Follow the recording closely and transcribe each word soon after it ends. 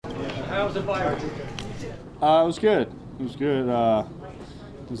How was the bye week? It was good. It was good.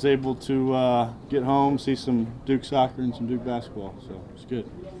 Was able to get home, see some Duke soccer and some Duke basketball, so it was good.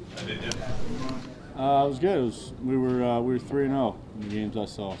 It was good. We were 3-0 in the games I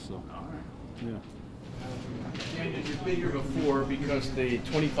saw, so yeah. And you've been here before because the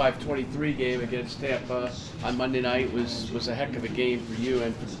 25-23 game against Tampa on Monday night was a heck of a game for you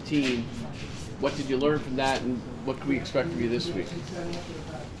and for the team. What did you learn from that, and what can we expect from you this week?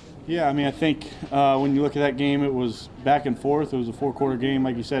 Yeah, I mean, I think when you look at that game, it was back and forth. It was a four-quarter game,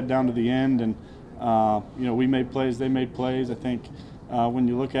 like you said, down to the end, and we made plays, they made plays. I think when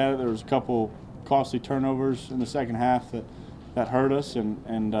you look at it, there was a couple costly turnovers in the second half that hurt us,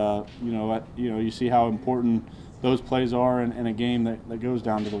 and you see how important those plays are in a game that goes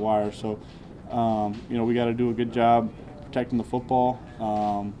down to the wire. So we got to do a good job protecting the football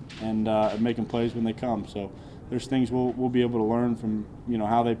and making plays when they come. So there's things we'll be able to learn from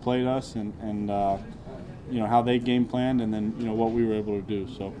how they played us and how they game planned, and then what we were able to do.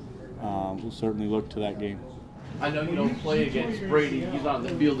 So we'll certainly look to that game. I know you don't play against Brady; he's not on the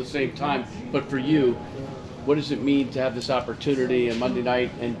field at the same time. But for you, what does it mean to have this opportunity on Monday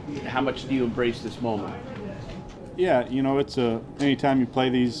night, and how much do you embrace this moment? Yeah, it's anytime you play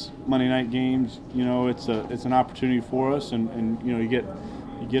these Monday night games, it's an opportunity for us, and you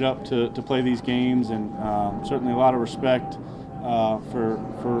get up to play these games, and certainly a lot of respect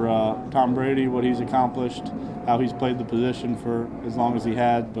for Tom Brady, what he's accomplished, how he's played the position for as long as he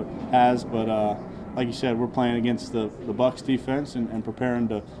has. But like you said, we're playing against the Bucs defense and preparing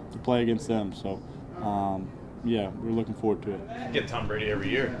to play against them. So yeah, we're looking forward to it. Get Tom Brady every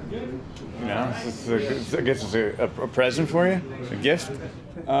year. I guess it's a present for you, a gift.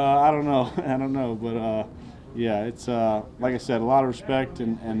 I don't know, but yeah, it's like I said, a lot of respect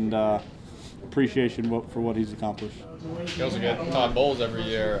and appreciation for what he's accomplished. You also get Todd Bowles every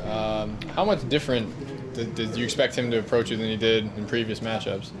year. How much different did you expect him to approach you than he did in previous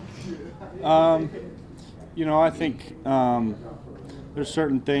matchups? I think there's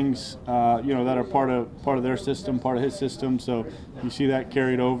certain things that are part of their system, part of his system. So you see that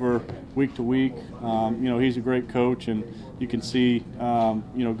carried over week to week. He's a great coach, and you can see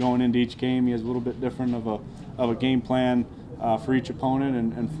going into each game, he has a little bit different of a game plan for each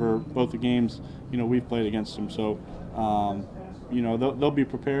opponent, and for both the games we've played against them. So they'll be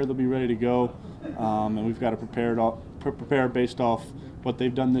prepared, they'll be ready to go, and we've got to prepare based off what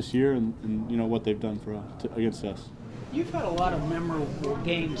they've done this year and what they've done against us. You've had a lot of memorable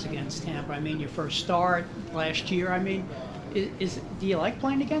games against Tampa. I mean, your first start last year. I mean, do you like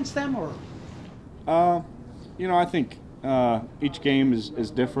playing against them, or? I think each game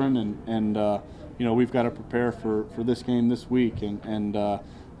is different, and we've got to prepare for this game this week. And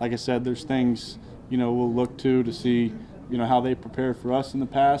like I said, there's things we'll look to see how they prepared for us in the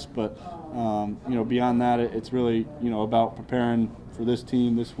past. But beyond that, it's really about preparing for this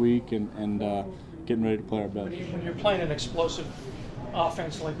team this week and getting ready to play our best. When you're playing an explosive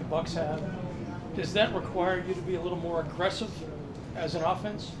offense like the Bucs have, does that require you to be a little more aggressive as an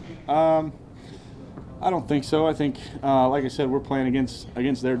offense? I don't think so. I think, like I said, we're playing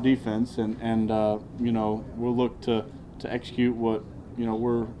against their defense, and we'll look to execute what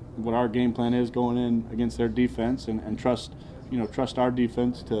our game plan is going in against their defense, and trust our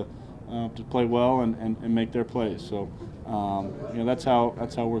defense to play well and make their plays. So that's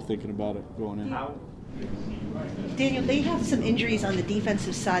how we're thinking about it going in. Daniel, they have some injuries on the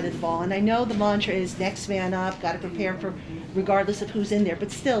defensive side of the ball, and I know the mantra is next man up, got to prepare for regardless of who's in there,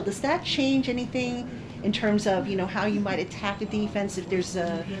 but still, does that change anything in terms of how you might attack a defense if there's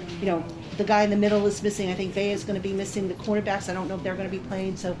the guy in the middle is missing? I think Vea is going to be missing, the cornerbacks, I don't know if they're going to be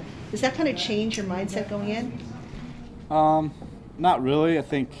playing, so does that kind of change your mindset going in? Not really. I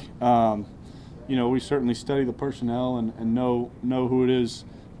think we certainly study the personnel and know who it is,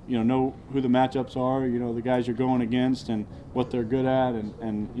 know who the matchups are, the guys you're going against and what they're good at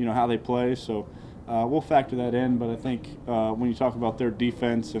and how they play. So we'll factor that in. But I think when you talk about their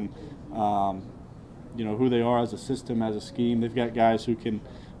defense and who they are as a system, as a scheme, they've got guys who can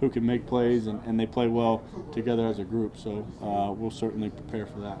make plays and they play well together as a group. So we'll certainly prepare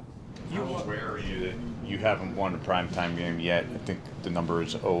for that. How aware are you that you haven't won a primetime game yet? I think the number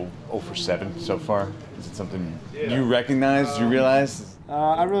is 0 for 7 so far. Is it something you recognize, you realize?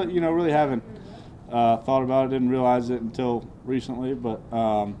 I really haven't thought about it, didn't realize it until recently, but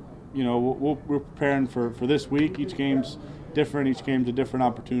we're preparing for this week. Each game's different, each game's a different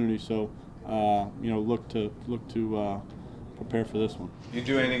opportunity, so look to prepare for this one. You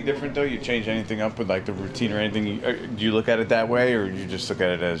do anything different though? You change anything up with like the routine or anything? Do you look at it that way, or you just look at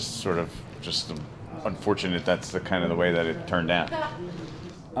it as sort of just unfortunate that's the kind of the way that it turned out?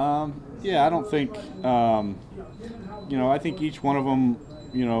 Yeah, I don't think, I think each one of them,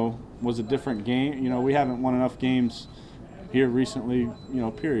 was a different game. We haven't won enough games here recently,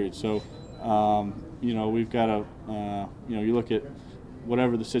 period. So, we've got to, you look at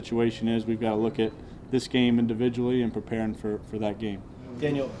whatever the situation is, we've got to look at this game individually and preparing for that game.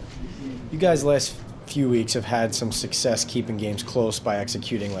 Daniel, you guys last few weeks have had some success keeping games close by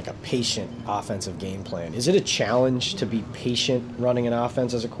executing like a patient offensive game plan. Is it a challenge to be patient running an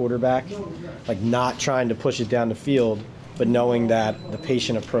offense as a quarterback? Like not trying to push it down the field, but knowing that the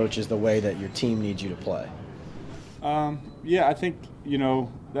patient approach is the way that your team needs you to play? Yeah, I think,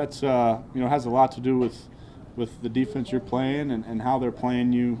 that's, has a lot to do with the defense you're playing and how they're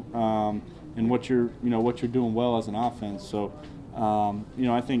playing you and what you're doing well as an offense. So,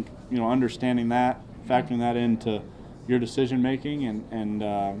 I think, understanding that, factoring that into your decision making and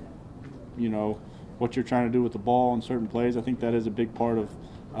what you're trying to do with the ball in certain plays, I think that is a big part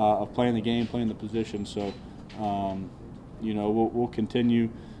of playing the game, playing the position. So, we'll continue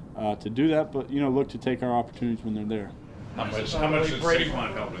to do that, but look to take our opportunities when they're there. How much does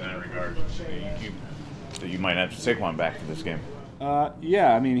Saquon help in that regard? You might have Saquon back for this game.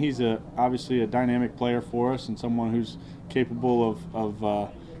 Yeah, I mean he's obviously a dynamic player for us and someone who's capable of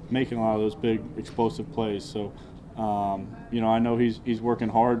making a lot of those big explosive plays. So, I know he's working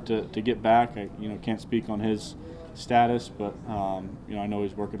hard to get back. I can't speak on his status, but I know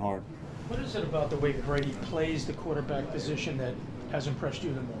he's working hard. What is it about the way Brady plays the quarterback position that has impressed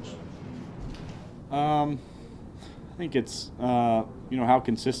you the most? I think it's how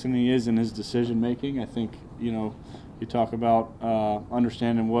consistent he is in his decision making. I think you talk about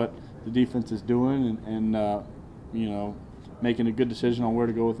understanding what the defense is doing and making a good decision on where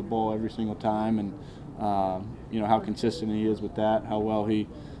to go with the ball every single time, and how consistent he is with that, how well he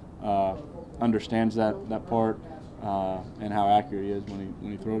understands that part, and how accurate he is when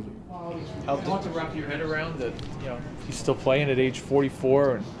he throws it. How hard to wrap your head around that? He's still playing at age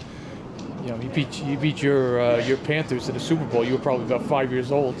 44, and he beat your Panthers to the Super Bowl. You were probably about 5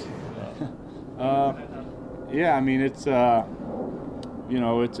 years old. Yeah, I mean it's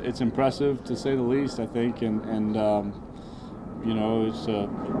it's impressive to say the least. I think, and it's a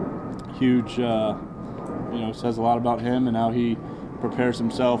huge. Says a lot about him and how he prepares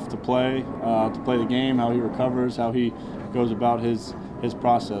himself to play the game, how he recovers, how he goes about his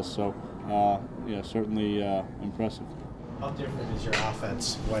process. So, certainly impressive. How different is your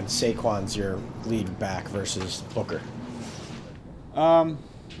offense when Saquon's your lead back versus Booker?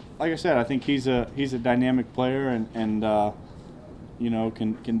 Like I said, I think he's a dynamic player and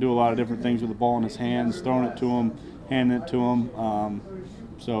can do a lot of different things with the ball in his hands, throwing it to him, handing it to him.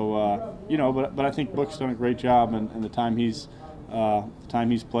 But I think Book's done a great job, and the time he's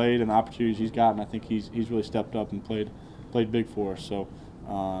played and the opportunities he's gotten, I think he's really stepped up and played big for us. So,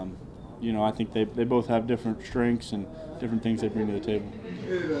 I think they both have different strengths and different things they bring to the table.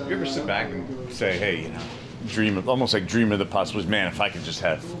 You ever sit back and say, hey, dream of the possibilities, man, if I could just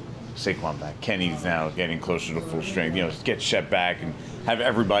have Saquon back. Kenny's now getting closer to full strength. Get Shep back and have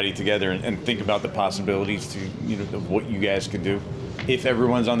everybody together and think about the possibilities of what you guys could do if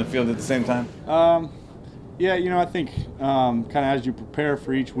everyone's on the field at the same time. I think kind of as you prepare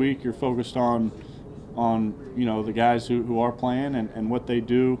for each week, you're focused on the guys who are playing and what they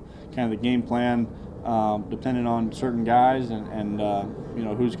do, kind of the game plan, depending on certain guys and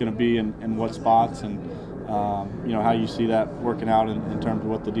who's going to be in what spots and how you see that working out in terms of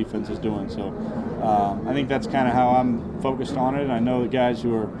what the defense is doing. So I think that's kind of how I'm focused on it. And I know the guys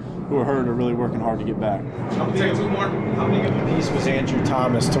who are hurt are really working hard to get back. How big of a piece was Andrew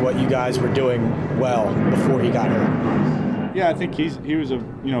Thomas to what you guys were doing well before he got hurt? Yeah, I think he was a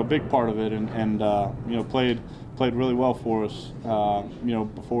big part of it and played really well for us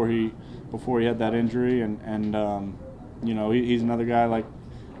before he had that injury and he's another guy like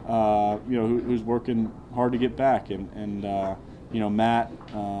who's working hard to get back and Matt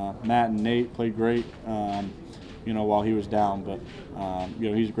and Nate played great while he was down, but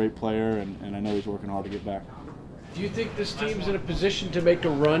he's a great player and I know he's working hard to get back. Do you think this team's in a position to make a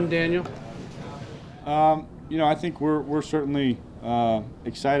run, Daniel? I think we're certainly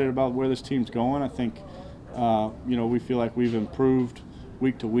excited about where this team's going. I think we feel like we've improved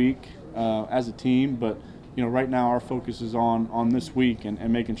week to week as a team, but right now our focus is on this week and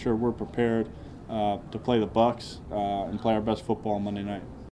making sure we're prepared to play the Bucs and play our best football on Monday night.